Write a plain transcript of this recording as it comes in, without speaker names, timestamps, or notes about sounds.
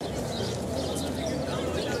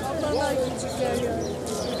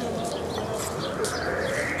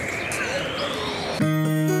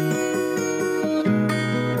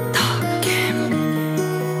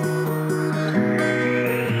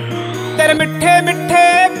तेरे मिठे मिठे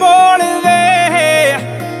बोल वे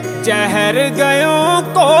जहर गयो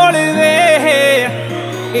कोल वे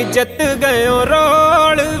इज्जत गयो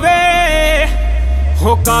रोल वे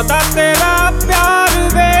हो कादा तेरा प्यार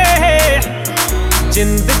वे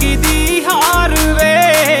जिंदगी दी हार वे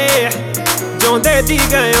जोंदे जी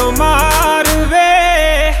गयो मार वे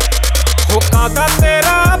हो कादा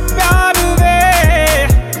तेरा प्यार वे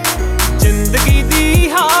जिंदगी दी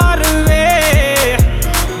हार वे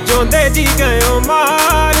जोंदे जी गयो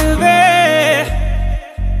मार वे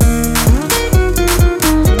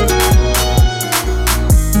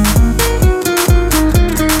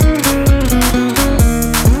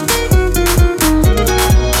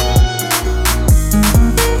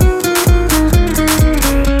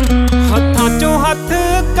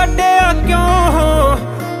कड्डिया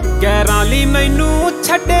क्यों गैरां ली मैनू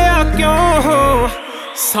छड्डिया क्यों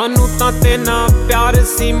सानू तां तेना प्यार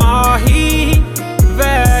सी माही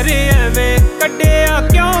वैर एवें कड्डिया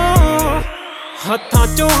क्यों हत्थां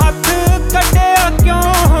चों हत्थ कड्डिया क्यों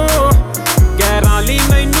गैरां ली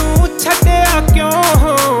मैनू छड्डिया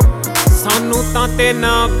क्यों सानू तां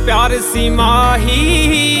तेना प्यार सी माही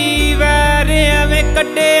वैर एवें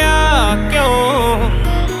कड्डिया क्यों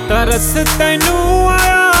तरस तैनू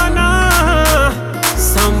आया ना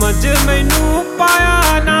समझ मैनू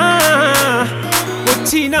पाया ना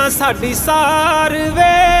पुछी ना साडी सार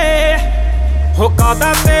वे हो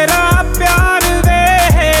कादा तेरा प्यार वे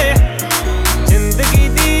जिंदगी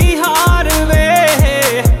दी हार वे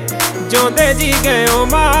जोंदे जी गयो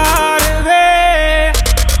मार वे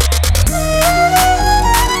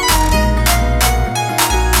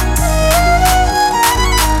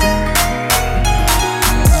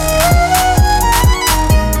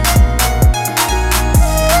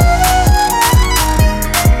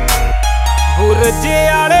बुरजे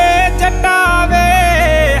आले जटावे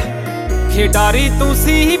खिडारी तू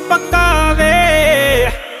सी पक्का वे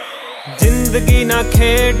जिंदगी ना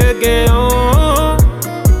खेड गयो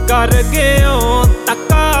कर गयो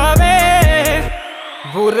तक्का वे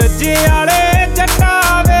बुरजे आले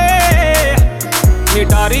जटावे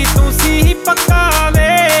खिडारी तू सी पक्का वे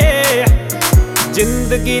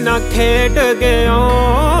जिंदगी ना खेड गयो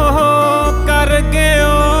कर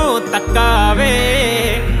गयो तक्का वे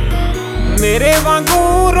मेरे वांगू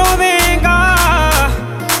रोवेगा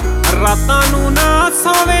रातां नू ना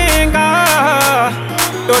सोवेगा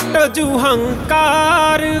टुट जू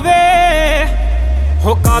हंकार वे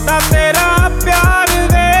हो कादा तेरा प्यार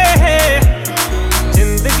वे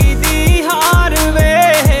जिंदगी दी हार वे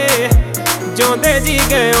जोंदे जी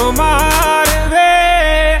गयो मार वे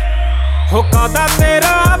हो कादा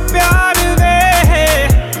तेरा प्यार वे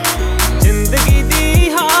जिंदगी दी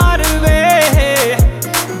हार वे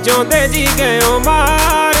जोंदे जी गयो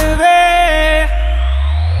मार